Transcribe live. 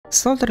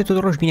Salutare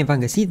tuturor și bine v-am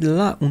găsit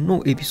la un nou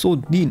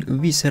episod din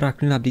Viscera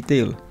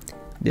Detail.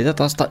 De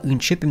data asta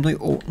începem noi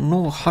o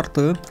nouă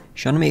hartă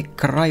și anume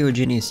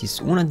Criogenesis,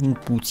 una din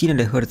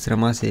puținele hărți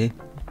rămase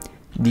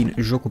din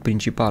jocul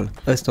principal.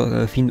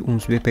 Ăsta fiind un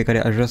subiect pe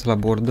care aș vrea să-l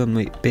abordăm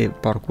noi pe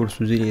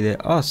parcursul zilei de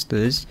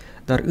astăzi,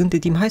 dar între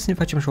timp hai să ne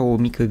facem așa o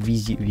mică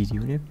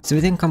viziune, să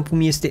vedem cam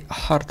cum este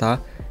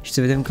harta și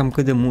să vedem cam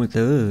cât de multă,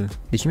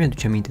 de ce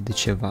mi-aduce aminte de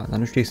ceva, dar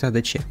nu știu exact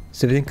de ce.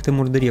 Să vedem câtă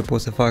murdărie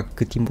pot să fac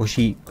cât timp o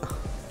și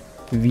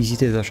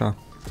vizitez așa.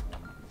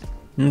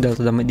 Nu de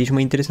altă, dar deci mă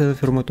interesează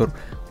felul următor.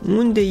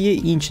 Unde e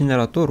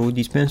incineratorul,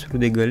 dispenserul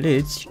de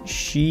găleți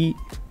și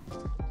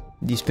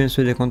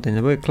dispenserul de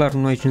container? Băi, clar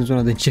nu aici în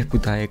zona de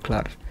început, e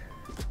clar.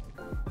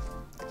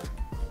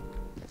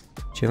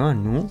 Ceva,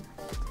 nu?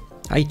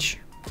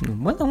 Aici. Nu,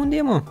 bă, dar unde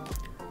e, mă?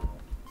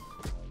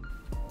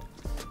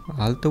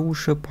 Altă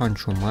ușă,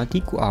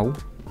 pancomatic, au.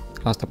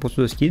 Asta pot să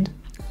o deschid?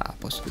 A,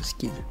 pot să o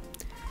deschid.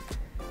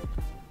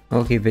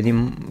 Ok,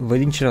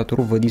 văd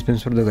incineratorul, văd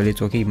dispenserul de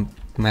găleți, ok,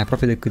 mai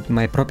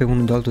aproape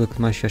unul de altul decât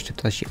m-aș fi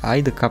așteptat și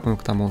ai de cap meu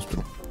câta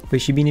monstru. Păi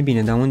și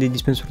bine, dar unde e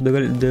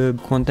dispenserul de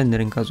container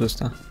în cazul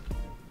ăsta?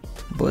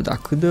 Bă, dar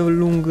cât de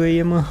lungă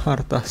e, mă,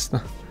 harta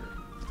asta?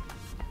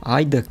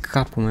 Ai de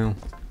capul meu.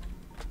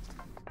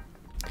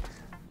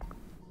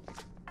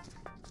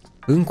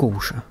 Încă o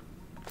ușă.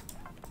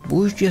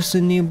 Bă, ce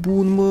sunt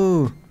nebun,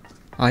 mă!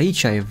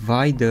 Aici ai,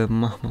 vai de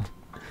mamă.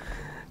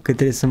 Că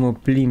trebuie să mă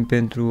plimb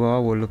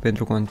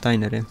pentru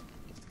containere.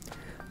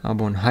 A,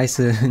 bun, hai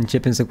să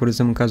începem să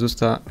curățăm în cazul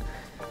ăsta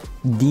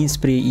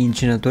dinspre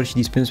incinerator și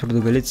dispenserul de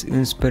găleți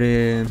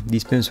înspre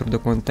dispenserul de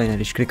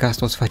containere și cred că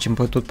asta o să facem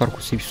pe tot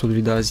parcursul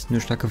episodului de azi, nu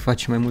știu dacă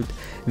facem mai mult,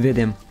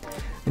 vedem.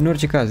 În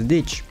orice caz,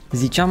 deci,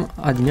 ziceam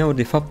adineauri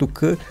de faptul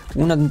că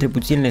una dintre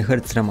puținele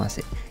hărți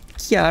rămase,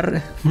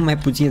 chiar mai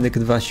puține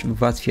decât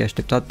v-ați fi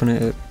așteptat,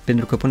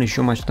 pentru că până și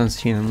eu mă așteptam să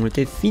fie mai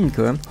multe,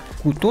 fiindcă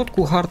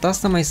cu harta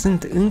asta mai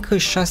sunt încă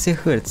 6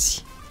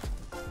 hărți.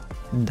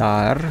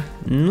 Dar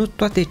nu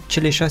toate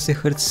cele 6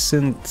 hărți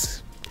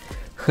sunt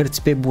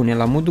hărți pe bune,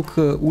 la modul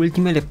că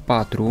ultimele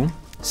 4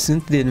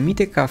 sunt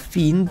denumite ca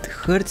fiind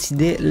hărți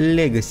de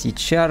legacy.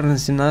 Ce ar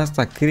însemna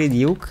asta? Cred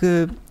eu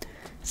că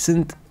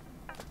sunt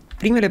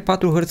primele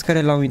 4 hărți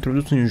care l-au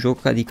introdus în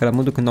joc, adică la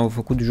modul când au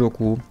făcut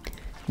jocul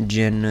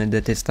gen de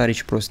testare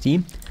și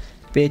prostii.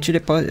 Pe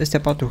astea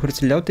 4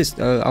 hărți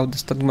au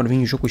testat cum ar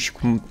veni jocul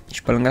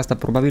și pe lângă asta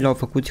probabil au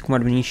făcut cum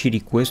ar veni și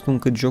request-ul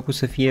încât jocul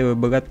să fie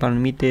băgat pe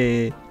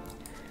anumite,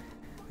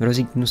 vreau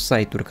zic, nu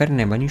site-uri, care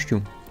n-ai bani, nu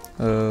știu,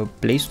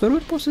 Play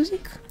Store-uri pot să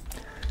zic?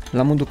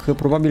 La modul că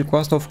probabil cu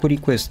asta au făcut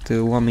request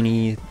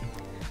oamenii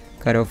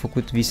care au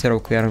făcut Viscera,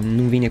 că iar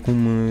nu vine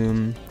cum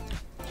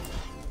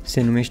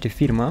se numește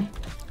firma.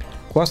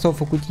 Cu asta au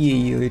făcut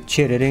ei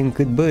cerere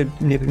încât, bă,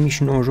 ne primiți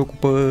și nou jocul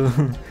pe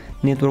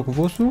network-ul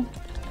vostru?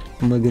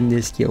 Mă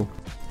gândesc eu.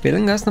 Pe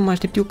lângă asta mă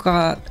aștept eu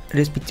ca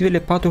respectivele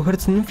 4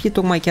 hărți nu fie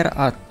tocmai chiar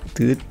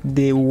atât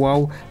de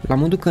wow, la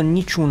modul că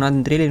niciuna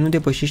dintre ele nu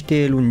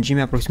depășește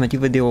lungimea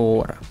aproximativă de o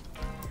oră.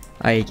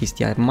 Aia e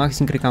chestia.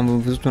 Maxim cred că am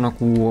văzut una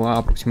cu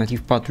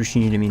aproximativ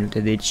 45 de minute,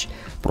 deci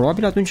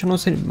probabil atunci nu o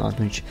să...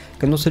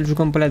 când o să le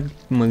jucăm pe alea,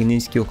 mă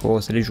gândesc eu că o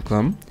să le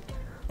jucăm.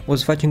 O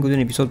să facem câte un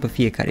episod pe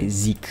fiecare,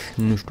 zic,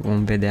 nu știu,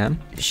 vom vedea.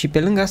 Și pe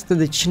lângă asta,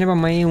 de cineva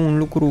mai e un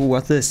lucru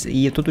atât,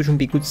 e totuși un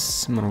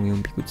picuț, mă rog, e un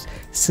picuț.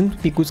 Sunt un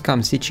picuț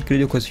cam seci și cred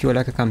eu că o să fie o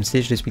leacă cam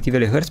seci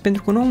respectivele hărți,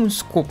 pentru că nu au un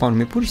scop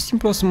anume, pur și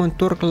simplu o să mă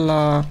întorc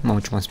la... Mamă,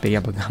 ce m-am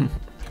speriat, băgam.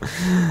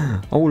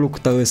 Aoleu,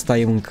 cât ăsta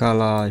e un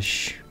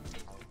calaș.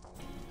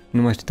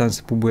 Nu mă așteptam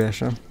să pubui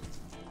așa.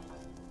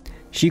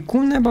 Și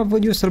cum neba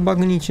văd eu să-l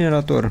bag în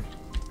incinerator?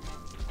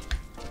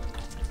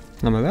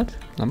 L-am băgat?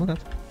 L-am băgat.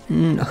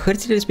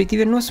 Hărțile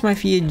respective nu o să mai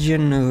fie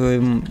gen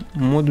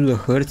modul de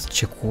hărți,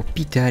 ce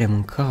copite are,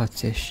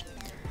 mâncați,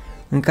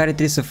 în care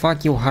trebuie să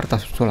fac eu harta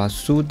 100%,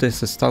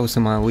 să stau să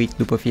mă uit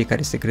după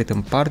fiecare secret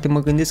în parte.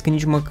 Mă gândesc că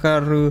nici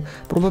măcar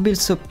probabil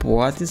să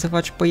poate să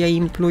faci pe ea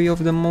employee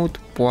of the month,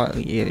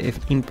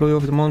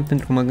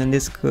 pentru că mă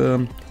gândesc că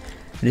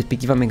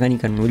respectiva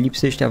mecanică nu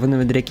lipsește, având în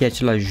vedere că e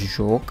același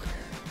joc,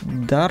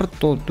 dar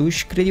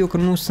totuși cred eu că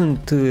nu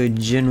sunt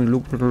genul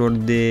lucrurilor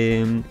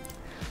de...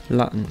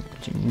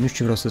 nu știu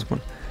ce vreau să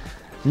spun.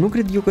 Nu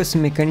cred eu că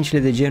sunt mecanicile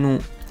de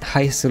genul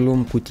hai să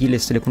luăm cutiile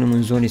să le punem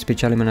în zone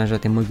speciale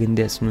menajate, mă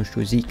gândesc, nu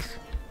știu, zic,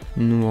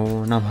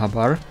 n-am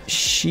habar.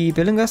 Și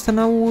pe lângă asta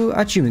n-au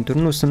achievement-uri,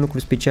 nu sunt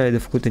lucruri speciale de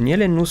făcut în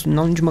ele,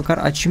 n-au nici măcar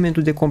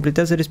achievement-ul de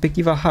completează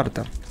respectiva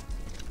hartă.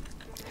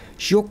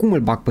 Și eu cum îl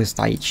bag pe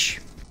ăsta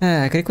aici?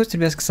 Cred că o să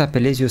trebuiască să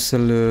apelez eu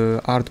să-l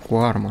ard cu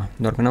arma,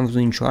 doar că n-am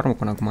văzut nicio armă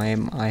până acum,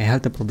 e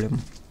altă problemă.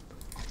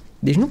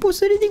 Deci nu pot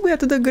să ridic, băi,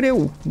 atât de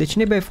greu. De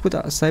ce ne-ai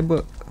făcut să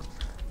aibă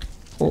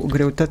o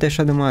greutate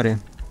așa de mare?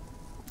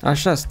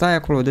 Așa, stai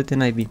acolo, dă-te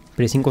naibii.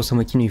 Presimt că o să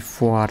mă chinui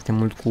foarte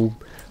mult cu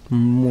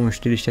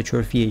monștrii ăștia ce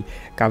or fi ei.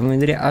 Ca având în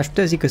vedere, aș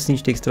putea zic că sunt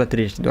niște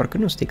extraterestri, doar că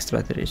nu sunt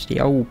extraterestri.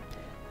 Au,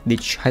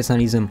 deci, hai să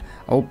analizăm.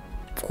 Au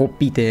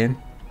copite,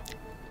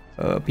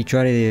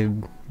 picioare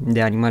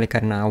de animale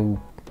care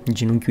n-au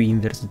genunchiul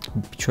invers,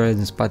 picioarele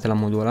din spate la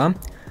modul ăla,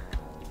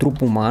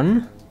 trup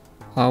uman,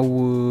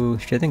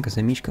 și atent că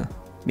se mișcă.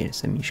 Bine,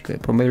 se mișcă,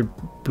 probabil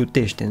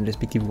plutește în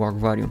respectivul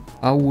acvariu.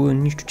 Au,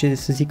 nu știu ce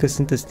să zic că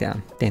sunt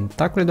astea,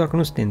 tentacule, doar că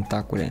nu sunt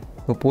tentacule.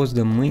 Păpoți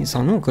de mâini,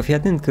 sau nu, că fii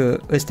atent că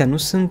astea nu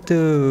sunt,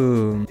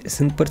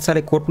 sunt părți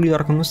ale corpului,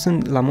 doar că nu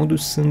sunt, la modul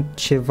sunt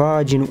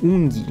ceva gen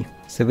unghii.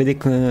 Se vede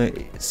că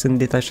sunt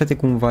detașate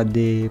cumva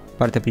de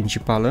partea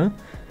principală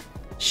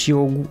și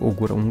o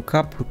gură, un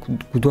cap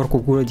doar cu o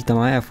gură dita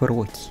mai aia fără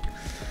ochi.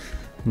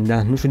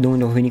 Da, nu știu de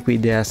unde au venit cu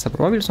ideea asta,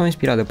 probabil s-au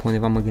inspirat de pe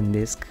undeva, mă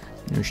gândesc,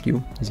 nu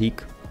știu,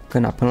 zic. Că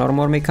na, până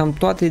la urmă, cam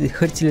toate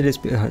hărțile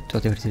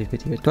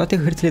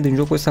din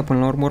jocul ăsta, până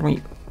la urmă,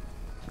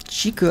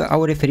 și că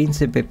au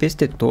referințe pe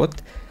peste tot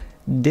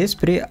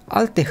despre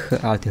alte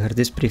hărți,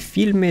 despre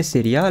filme,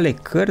 seriale,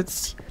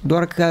 cărți,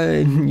 doar că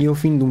eu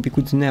fiind un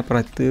picuț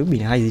neapărat,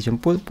 bine, hai zicem,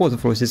 pot să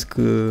folosesc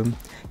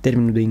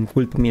termenul de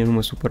incult, pe mine nu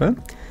mă supără,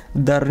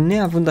 dar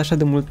neavând așa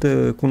de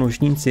multă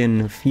cunoștințe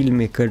în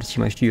filme, cărți și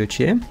mai știu eu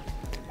ce,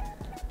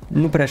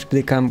 nu prea știu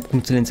de cam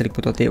cum să le înțeleg pe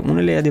toate.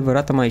 Unele e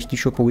adevărat, am mai știut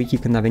și eu pe wiki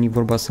când a venit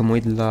vorba să mă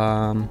uit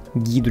la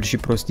ghiduri și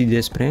prostii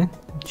despre...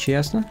 Ce e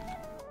asta?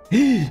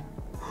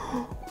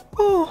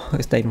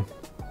 Ăsta e nu.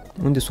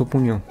 Unde s-o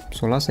pun eu?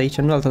 S-o las aici?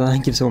 Nu alta, dar n-am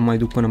chef să mă mai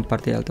duc până în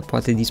partea altă.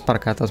 Poate dispar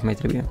că atât mai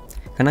trebuie.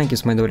 Că n-am chef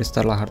să mai dau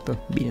restart la hartă.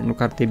 Bine, nu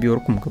că ar trebui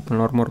oricum, că până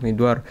la urmă e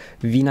doar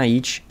vin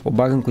aici, o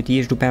bag în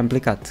cutie și după aia am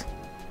plecat.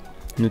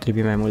 Nu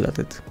trebuie mai mult de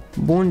atât.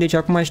 Bun, deci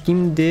acum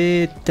știm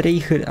de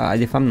 3 hârtii,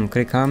 de fapt nu,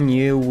 cred că am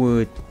eu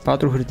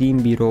 4 hârtii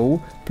în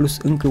birou plus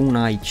încă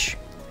una aici.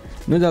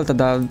 Nu de alta,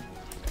 dar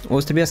o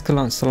să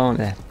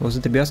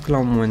trebuiască la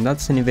un moment dat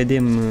să ne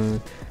vedem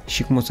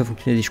și cum o să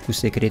funcționeze și cu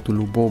secretul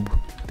lui Bob,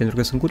 pentru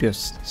că sunt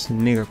curios, sunt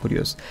mega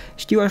curios.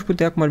 Știu, aș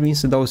putea acum ar veni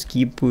să dau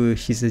skip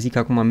și să zic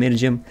acum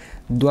mergem,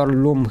 doar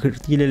luăm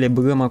hârtiile, le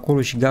băgăm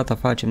acolo și gata,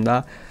 facem,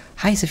 da?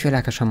 Hai să fie o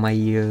leacă așa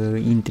mai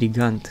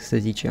intrigant, să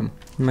zicem.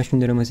 Nu mai știu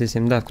unde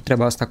rămăsesem, da, cu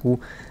treaba asta cu...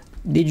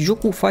 Deci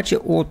jocul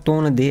face o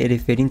tonă de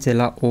referințe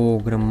la o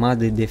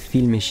grămadă de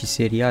filme și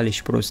seriale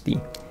și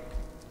prostii.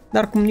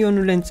 Dar cum eu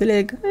nu le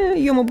înțeleg,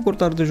 eu mă bucur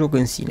doar de joc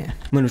în sine.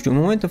 Mă, nu știu, în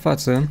momentul de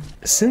față,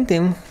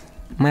 suntem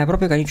mai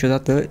aproape ca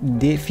niciodată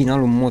de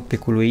finalul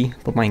modpack-ului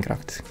pe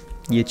Minecraft.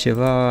 E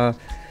ceva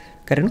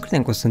care nu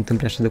credeam că o să se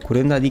întâmple așa de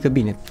curând, adică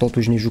bine,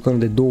 totuși ne jucăm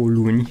de 2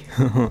 luni,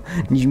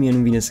 nici mie nu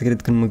vine să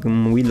cred când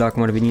mă uit la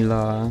cum ar veni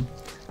la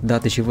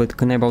date și văd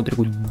că naiba au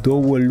trecut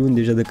 2 luni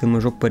deja de când mă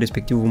joc pe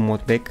respectivul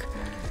modpack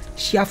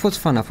și a fost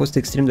fun, a fost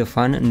extrem de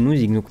fun, nu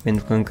zic nu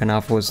pentru că încă n-a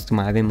fost,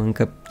 mai avem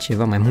încă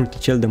ceva mai mult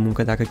cel de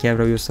muncă dacă chiar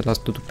vreau eu să las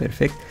totul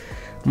perfect.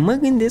 Mă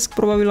gândesc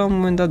probabil la un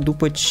moment dat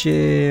după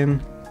ce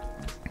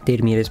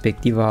termin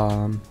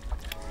respectiva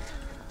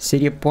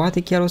serie,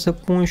 poate chiar o să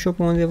pun și eu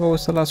pe undeva, o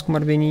să las cum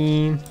ar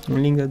veni un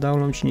link de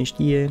download, cine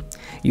știe.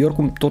 Eu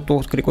oricum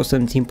tot cred că o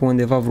să-mi țin pe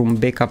undeva vreun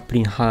backup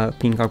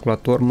prin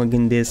calculator, mă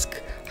gândesc,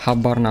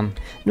 habar n-am.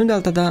 Nu de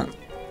alta, dar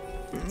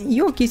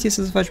e o chestie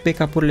să-ți faci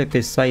backup-urile pe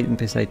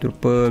site-uri,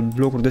 pe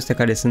blocuri de-astea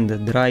care sunt de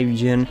drive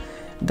gen,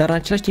 dar în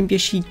același timp e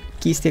și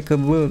chestia că,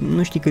 bă,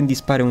 nu știi când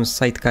dispare un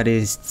site care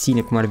îți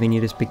ține cum ar veni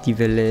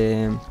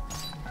respectivele,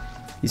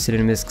 se le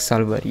numesc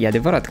salvări. E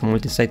adevărat că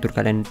multe site-uri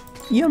care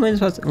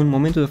în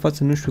momentul de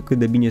față nu știu cât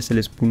de bine să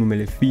le spun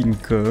numele,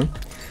 fiindcă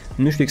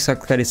nu știu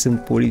exact care sunt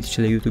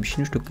politicile YouTube și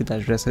nu știu cât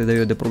aș vrea să le dau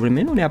eu de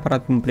probleme, nu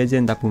neapărat în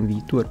prezent, dar în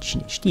viitor,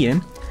 cine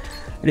știe.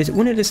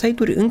 Unele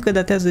site-uri încă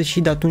datează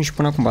și de atunci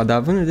până acum, dar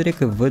având în vedere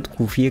că văd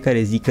cu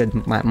fiecare zi că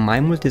mai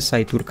multe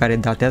site-uri care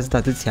datează de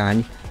atâția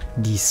ani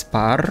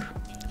dispar,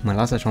 mă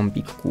las așa un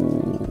pic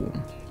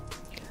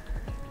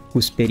cu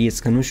speriet,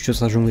 că nu știu ce o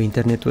să ajungă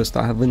internetul ăsta,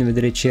 având în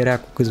vedere ce era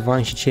cu câțiva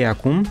ani și ce e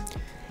acum.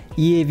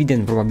 E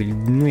evident, probabil,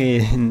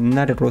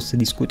 n-are rost să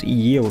discut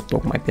eu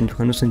tocmai, pentru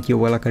că nu sunt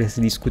eu ăla care să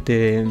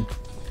discute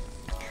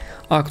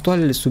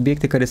actualele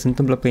subiecte care se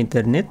întâmplă pe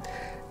internet,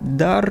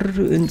 dar,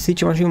 să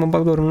zicem așa, eu mă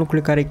bag doar în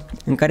lucrurile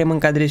în care mă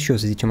încadrez și eu,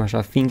 să zicem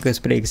așa, fiindcă,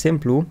 spre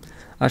exemplu,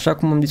 așa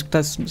cum am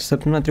discutat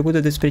săptămâna trecută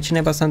despre ce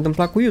naiba s-a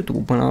întâmplat cu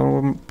YouTube,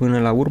 până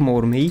la urma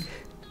urmei,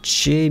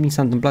 ce mi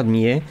s-a întâmplat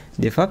mie,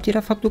 de fapt, era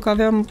faptul că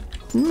aveam,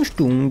 nu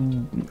știu,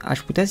 aș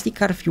putea zic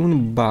că ar fi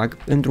un bug,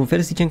 într-un fel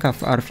să zicem că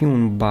ar fi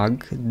un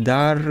bug,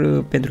 dar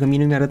pentru că mie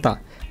nu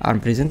mi-arăta.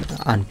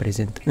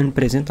 În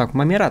prezent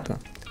acum mi-arată.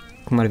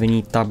 Cum ar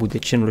veni tabul de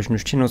channel și nu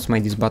știu ce, nu o să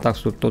mai dezbat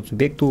absolut tot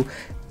subiectul.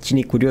 Cine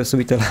e curios să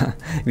uită la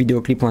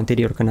videoclipul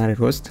anterior că n-are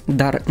rost.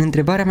 Dar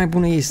întrebarea mai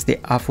bună este,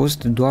 a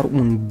fost doar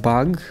un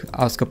bug,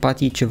 a scăpat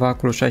ei ceva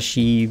acolo așa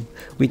și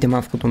uite m-a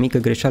făcut o mică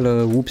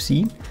greșeală,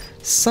 upsi,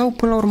 sau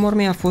până la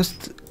urmă a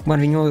fost cum ar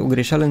veni o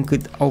greșeală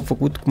încât au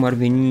făcut cum ar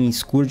veni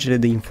scurgere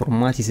de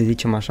informații, să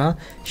zicem așa,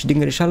 și din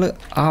greșeală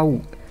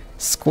au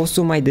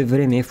scos-o mai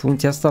devreme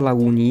funcția asta la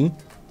unii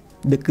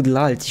decât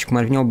la alții și cum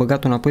ar veni au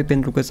băgat-o înapoi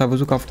pentru că s-a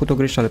văzut că a făcut o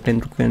greșeală,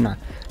 pentru că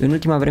în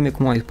ultima vreme,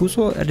 cum ai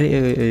spus-o,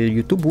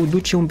 YouTube-ul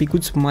duce un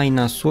picuț mai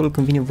nasol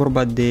când vine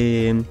vorba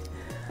de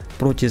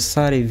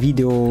procesare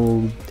video,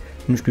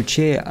 nu știu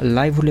ce,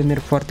 live-urile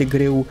merg foarte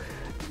greu.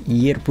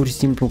 Ieri pur și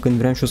simplu când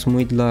vreau și eu să mă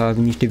uit la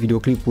niște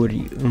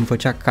videoclipuri îmi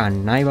făcea ca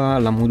naiba,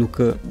 la modul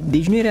că,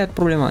 deci nu era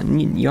problema,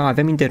 eu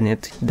aveam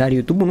internet, dar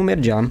YouTube-ul nu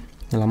mergea,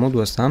 la modul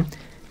ăsta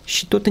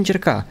și tot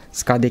încerca,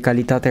 scade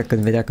calitatea,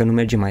 când vedea că nu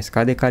merge mai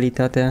scade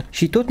calitatea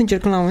și tot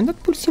încercând la un moment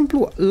dat, pur și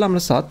simplu l-am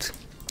lăsat.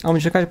 Am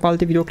încercat pe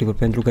alte videoclipuri,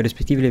 pentru că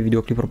respectivele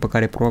videoclipuri pe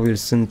care probabil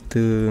sunt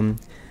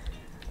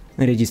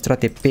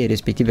înregistrate pe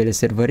respectivele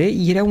servere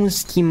erau în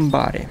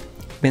schimbare.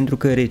 Pentru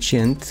că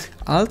recent,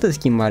 altă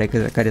schimbare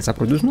care s-a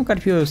produs, nu că ar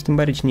fi o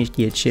schimbare cine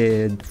știe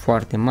ce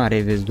foarte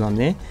mare, vezi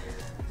doamne,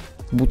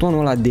 butonul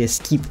ăla de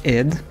skip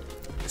ad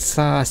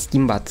s-a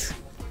schimbat.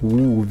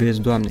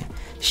 Vezi doamne.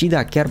 Și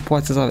da, chiar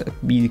poate să,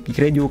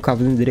 cred eu că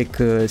având direct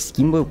că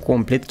schimbă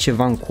complet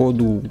ceva în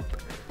codul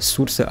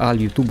sursă al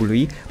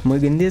YouTube-ului, mă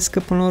gândesc că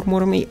până la urmă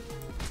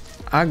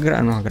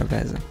nu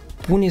agravează.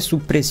 Pune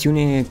sub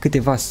presiune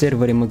câteva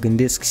servere, mă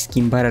gândesc,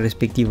 schimbarea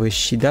respectivă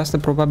și de asta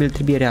probabil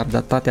trebuie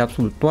reupdatate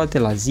absolut toate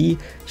la zi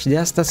și de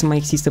asta să mai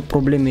există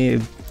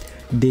probleme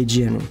de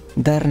genul.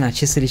 Dar na,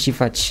 ce să le și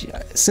faci?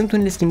 Sunt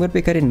unele schimbări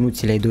pe care nu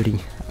ți le-ai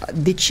dori.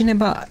 De ce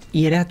neba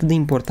era atât de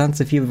important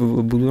să fie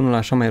butonul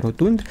așa mai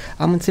rotund?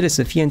 Am înțeles,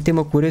 să fie în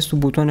temă cu restul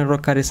butoanelor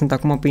care sunt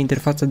acum pe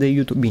interfața de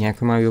YouTube. Bine,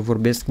 acum eu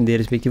vorbesc de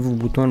respectivul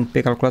buton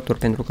pe calculator,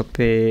 pentru că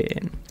pe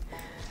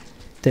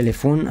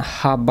telefon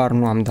habar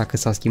nu am dacă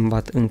s-a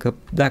schimbat încă.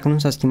 Dacă nu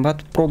s-a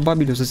schimbat,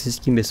 probabil o să se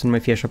schimbe, să nu mai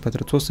fie așa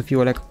pătrățos, să fie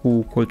o leacă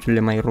cu colțurile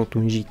mai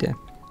rotunjite.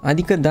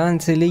 Adică da,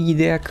 înțeleg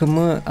ideea că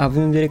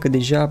având în vedere că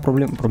deja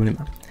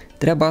problema.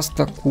 Treaba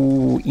asta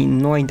cu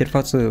noua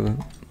interfață,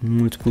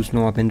 mult spus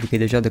noua pentru că e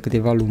deja de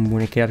câteva luni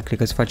bune, chiar cred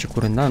că se face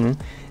curând anul,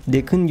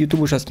 de când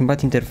YouTube și-a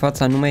schimbat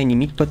interfața nu mai e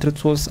nimic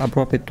pătrățos,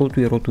 aproape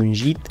totul e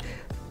rotunjit,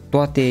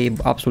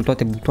 absolut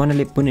toate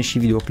butoanele, până și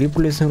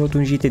videoclipurile sunt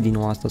rotunjite, din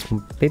nou asta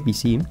spun pe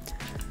PC.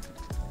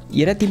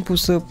 Era timpul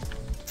să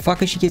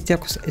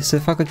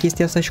facă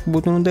chestia asta și cu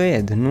butonul de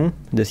ad, nu?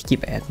 De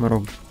skip ad, mă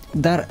rog.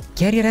 Dar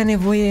chiar era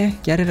nevoie,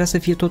 chiar era să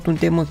fie tot un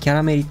temă, chiar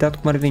a meritat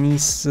cum ar veni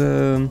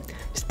să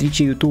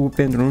strice YouTube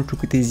pentru nu știu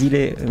câte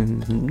zile,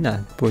 da,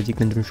 pot zic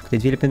pentru nu știu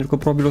câte zile, pentru că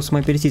probabil o să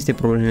mai persiste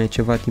problemele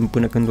ceva timp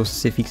până când o să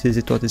se fixeze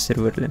toate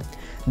serverele.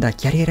 Dar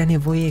chiar era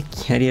nevoie,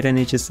 chiar era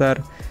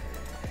necesar,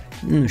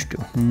 nu știu,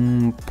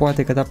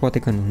 poate că da, poate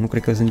că nu, nu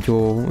cred că sunt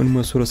eu în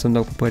măsură să-mi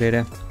dau cu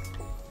părerea.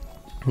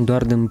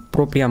 Doar din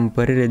propria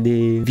părere de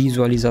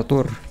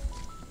vizualizator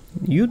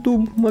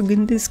YouTube mă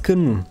gândesc că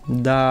nu,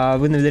 dar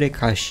având în vedere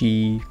ca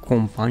și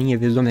companie,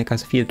 vezi doamne, ca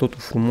să fie totul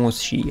frumos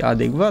și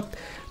adecvat,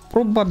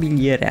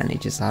 probabil era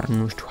necesar,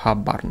 nu știu,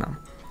 habar n-am.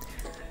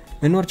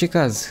 În orice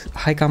caz,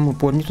 hai că am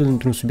pornit-o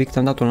într-un subiect,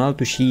 am dat-o în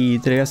altul și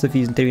trebuia să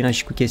fi terminat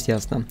și cu chestia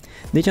asta.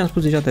 Deci am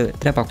spus deja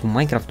treaba cu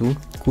Minecraft-ul,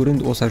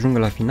 curând o să ajungă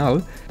la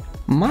final.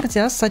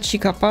 Marțea asta și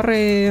că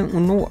apare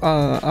un nou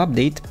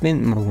update,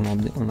 un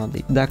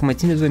update. Dacă mai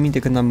țineți voi minte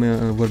când am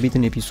vorbit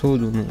în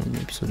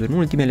în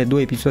ultimele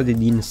 2 episoade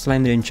din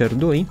Slime Rancher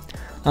 2,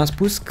 am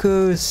spus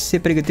că se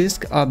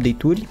pregătesc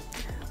update-uri,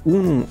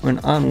 unul în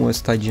anul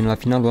ăsta, gen la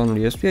finalul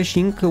anului ăstuia și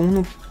încă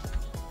unul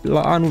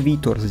la anul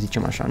viitor, să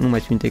zicem așa, nu mai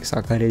țin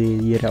exact care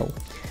erau.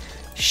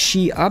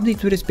 Și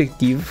update-ul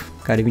respectiv,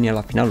 care vine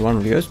la finalul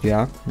anului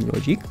ăstuia,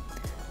 logic,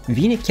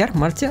 vine chiar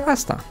marțea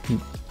asta.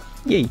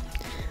 Ei.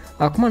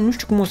 Acum nu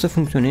știu cum o să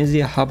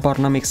funcționeze, habar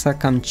n-am exact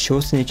cam ce o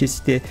să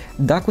necesite,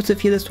 dacă o să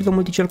fie destul de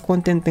multicel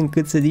content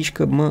încât să zici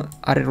că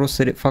are rost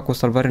să fac o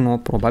salvare nouă,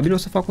 probabil o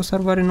să fac o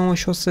salvare nouă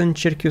și o să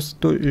încerc eu să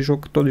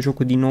tot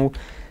jocul din nou.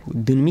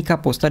 Din mica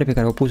postare pe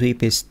care o pus ei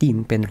pe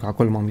Steam, pentru că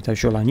acolo m-am uitat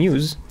și eu la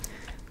news,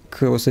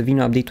 că o să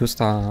vină update-ul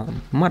ăsta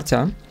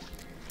marțea,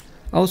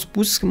 au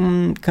spus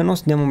că nu o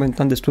să dea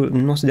momentan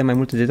nu o să dea mai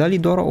multe detalii,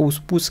 doar au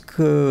spus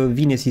că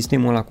vine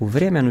sistemul ăla cu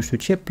vremea, nu știu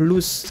ce,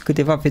 plus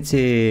câteva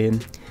fețe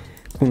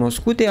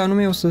cunoscute,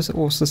 anume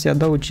o să se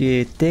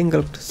adauge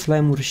Tangled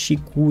slime-uri și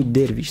cu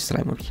Dervish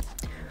slime-uri.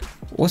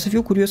 O să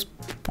fiu curios,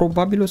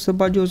 probabil o să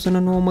bage o zonă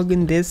nouă, mă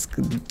gândesc,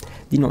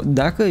 din nou,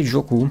 dacă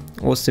jocul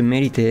o să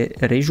merite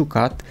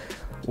rejucat,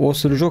 o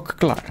să-l joc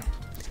clar.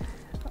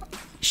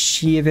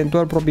 Și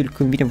eventual, probabil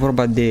când vine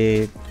vorba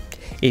de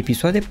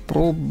episoade,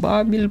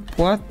 probabil,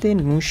 poate,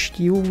 nu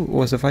știu,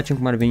 o să facem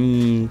cum ar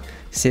veni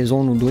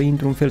sezonul 2,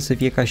 într-un fel să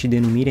fie ca și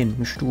denumire,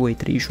 nu știu, voi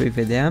trăi și voi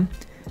vedea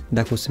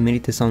dacă o să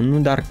merite sau nu,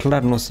 dar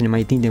clar nu o să ne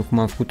mai tindem cum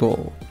am făcut-o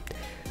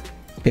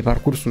pe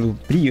parcursul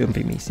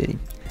primei serii.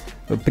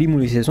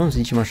 Primului sezon, să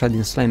zicem așa,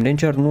 din Slime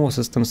Rancher, nu o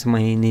să stăm să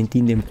mai ne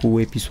întindem cu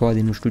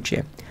episoade nu știu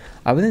ce.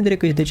 Având în vedere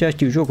că de ce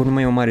știu jocul, nu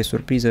mai e o mare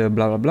surpriză,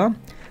 bla bla bla,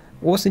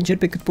 o să încerc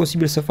pe cât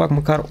posibil să fac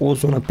măcar o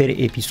zonă per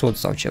episod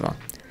sau ceva.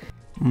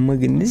 Mă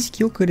gândesc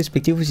eu că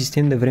respectivul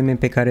sistem de vreme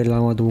pe care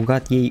l-au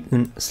adăugat ei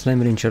în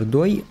Slime Rancher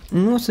 2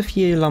 nu o să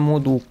fie la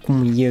modul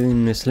cum e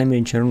în Slime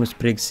Rancher 1,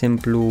 spre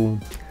exemplu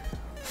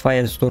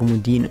Firestorm-ul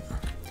din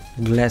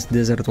Glass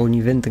Desert, un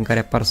event în care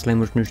apar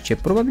slime-uri și nu știu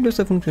ce. Probabil o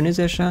să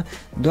funcționeze așa,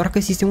 doar că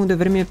sistemul de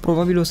vreme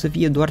probabil o să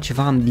fie doar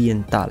ceva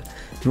ambiental.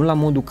 Nu la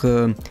modul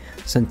că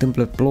se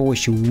întâmplă plouă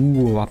și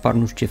apar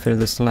nu știu ce fel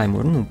de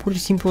slime-uri. Nu, pur și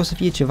simplu o să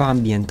fie ceva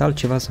ambiental,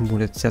 ceva să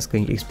îmbunătățească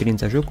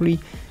experiența jocului.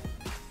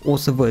 O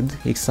să văd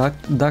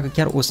exact dacă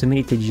chiar o să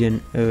merite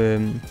gen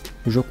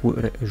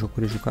jocul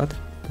rejucat,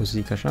 pot să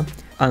zic așa.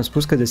 Am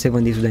spus că de 7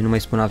 Days to Die nu mai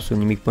spun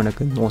absolut nimic până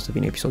când nu o să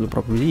vină episodul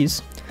propriu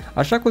zis,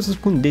 așa că o să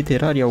spun de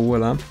Terraria-ul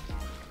ăla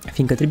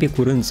fiindcă trebuie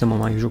curând să mă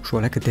mai joc și o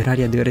leacă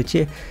Terraria,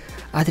 deoarece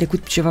a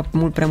trecut ceva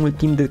mult prea mult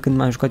timp de când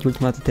m-am jucat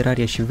ultima dată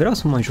Terraria și vreau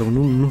să mă mai joc,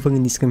 nu vă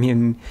gândiți că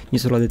mi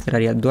s-a luat de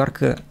Terraria, doar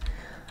că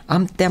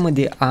am teamă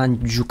de a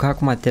juca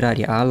acum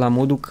Terraria, la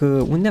modul că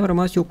unde am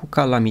rămas eu cu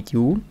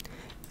Calamity-ul,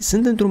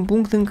 sunt într-un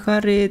punct în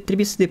care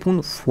trebuie să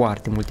depun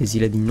foarte multe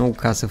zile din nou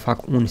ca să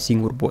fac un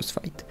singur boss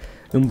fight.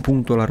 În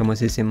punctul ăla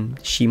rămăsesem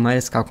și mai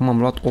ales că acum am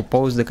luat o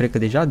pauză, cred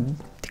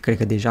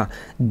că deja,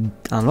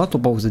 am luat o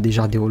pauză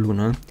deja de o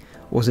lună.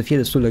 O să fie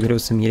destul de greu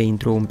să-mi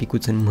reintru un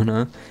picuț în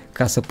mână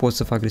ca să pot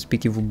să fac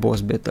respectivul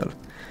boss battle.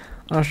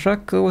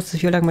 Așa că o să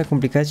fie o leac mai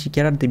complicat și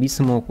chiar ar trebui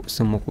să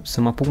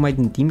mă apuc mai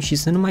din timp și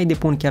să nu mai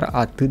depun chiar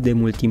atât de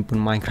mult timp în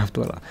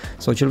Minecraft-ul ăla.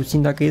 Sau cel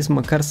puțin dacă e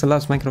măcar să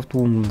las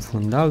Minecraft-ul un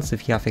fundal, să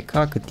fie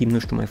AFK, cât timp nu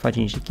știu mai face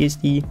niște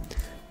chestii.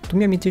 Tu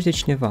mi-amintești de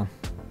cineva.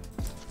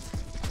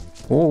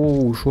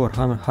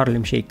 Ușor,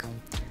 Harlem Shake.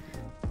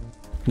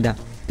 Da.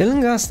 Pe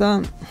lângă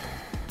asta,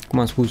 cum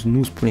am spus,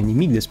 nu spune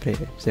nimic despre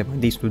 7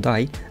 Days to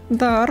Die,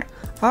 dar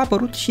a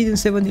apărut și din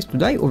 7 Days to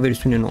Die o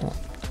versiune nouă.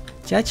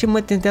 Ceea ce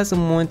mă tentează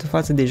în momentul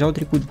față, deja au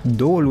trecut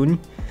 2 luni,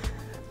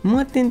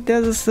 mă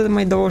tentează să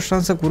mai dau o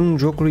șansă curând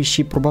jocului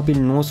și probabil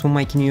nu o să mă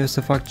mai chinui eu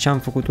să fac ce am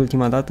făcut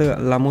ultima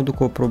dată, la modul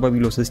că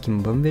probabil o să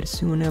schimbăm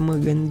versiunea, mă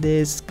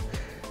gândesc,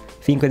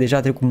 fiindcă deja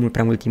a trecut mult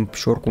prea mult timp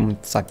și oricum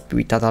s-a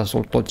uitat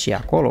absolut tot ce e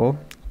acolo.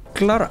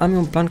 Clar am eu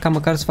un plan ca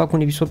măcar să fac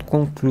un episod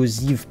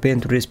concluziv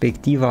pentru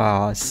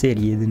respectiva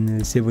serie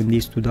din 7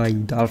 Days to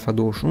Die Alpha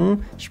 21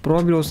 și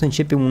probabil o să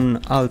începem un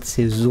alt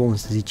sezon,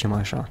 să zicem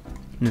așa.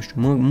 Nu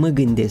știu, mă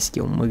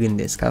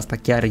gândesc, asta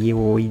chiar e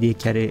o idee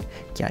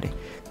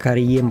care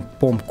e în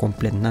pom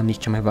complet, n-am nici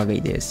cea mai vagă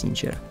idee,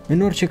 sincer.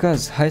 În orice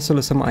caz, hai să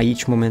lăsăm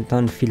aici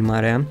momentan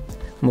filmarea,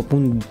 mă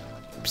pun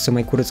să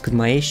mai curăț cât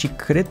mai e și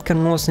cred că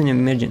nu o să ne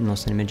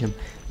mergem.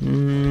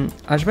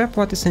 Aș vrea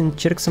poate să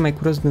încerc să mai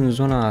curăț din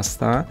zona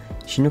asta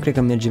și nu cred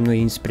că mergem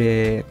noi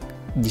înspre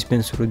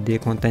dispenserul de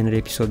container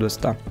episodul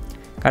ăsta.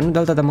 Ca nu de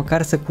alta, dar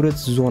măcar să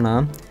curăț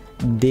zona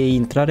de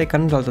intrare, ca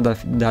nu de alta,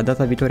 dar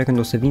data viitoare când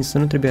o să vin să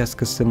nu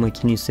trebuiască să mă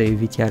chinui să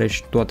evit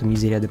iarăși toată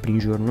mizeria de prin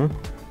jur, nu?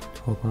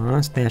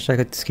 Asta e așa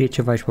că scrie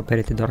ceva aici pe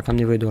perete, doar că am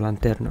nevoie de o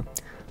lanternă.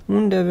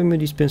 Unde avem eu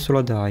dispensul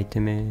ăla de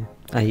iteme?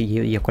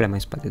 E acolo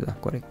mai spate, da,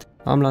 corect.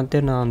 Am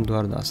lanterna, am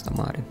doar de asta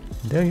mare.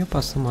 Dă eu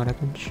pasă mare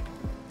atunci.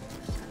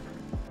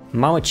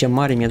 Mamă, ce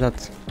mare mi-a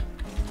dat.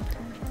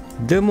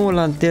 Dă-mă o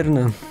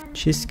lanternă.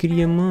 Ce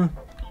scrie, mă?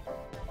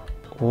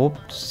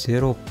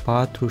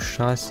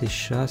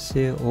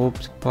 80466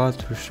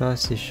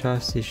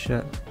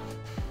 84666.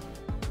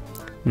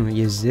 Nu,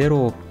 e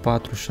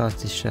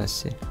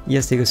 0466.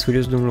 Ia stai că sunt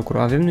curios de un lucru.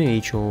 Avem noi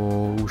aici o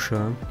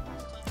ușă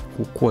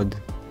cu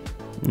cod.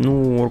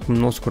 Nu, oricum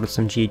nu o să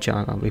curățăm ce aici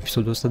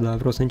episodul ăsta, dar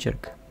vreau să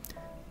încerc.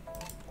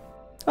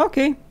 Ok.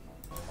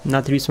 N-a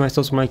trebuit să mai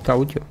stau să mai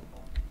caut eu.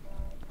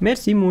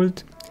 Mersi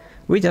mult.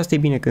 Uite, asta e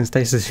bine când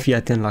stai să fii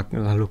atent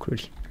la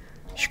lucruri.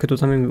 Și că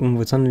tot am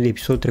învățat în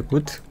episodul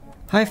trecut.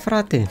 Hai,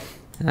 frate.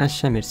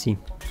 Așa, mersi.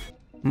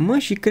 Mă,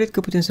 și cred că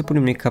putem să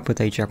punem capăt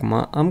aici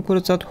acum. Am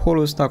curățat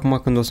holul ăsta acum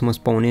când o să mă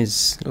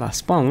spawnez la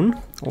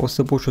spawn. O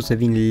să pot și o să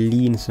vin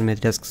lin să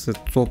metrească să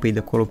țopei de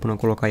acolo până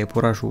acolo ca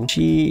iepurașul.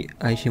 Și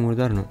aici e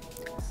murdar, nu.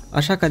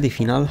 Așa ca de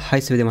final,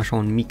 hai să vedem așa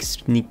un mic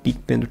sneak peek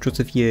pentru ce o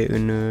să fie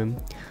în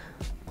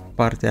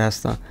partea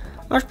asta.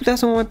 Aș putea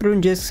să mă mai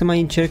prelungesc, să mai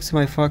încerc să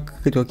mai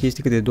fac câte o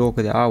chestie, câte două,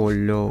 câte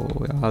aoleo,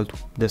 altul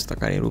de ăsta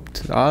care e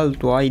rupt.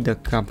 Altul, ai de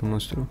capul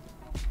nostru.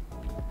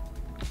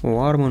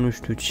 O armă, nu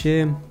știu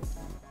ce.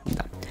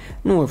 Da.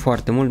 Nu e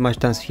foarte mult, mă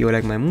așteptam să fie o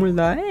leac mai mult,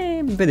 dar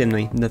vedem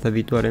noi data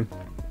viitoare.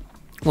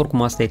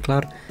 Oricum asta e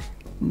clar.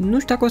 Nu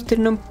știu dacă o să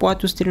terminăm,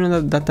 poate o să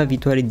terminăm data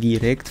viitoare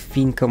direct,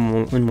 fiindcă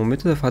în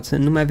momentul de față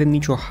nu mai avem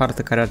nicio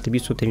hartă care ar trebui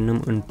să o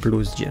terminăm în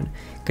plus, gen.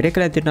 Cred că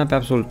le-am terminat pe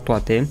absolut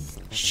toate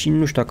și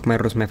nu știu dacă mai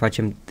rost să mai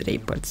facem 3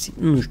 părți.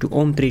 Nu știu,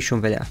 om 3 și vom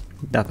vedea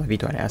data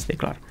viitoare, asta e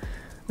clar.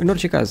 În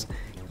orice caz,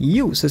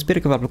 eu să sper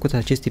că v-a plăcut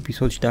acest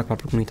episod și dacă v-a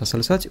plăcut nu uitați să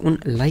lăsați un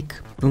like.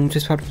 Vă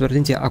mulțumesc foarte mult pentru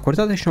atenția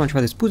acordată și nu am ceva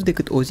de spus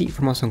decât o zi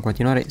frumoasă în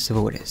continuare să vă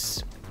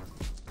urez.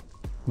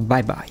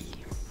 Bye bye!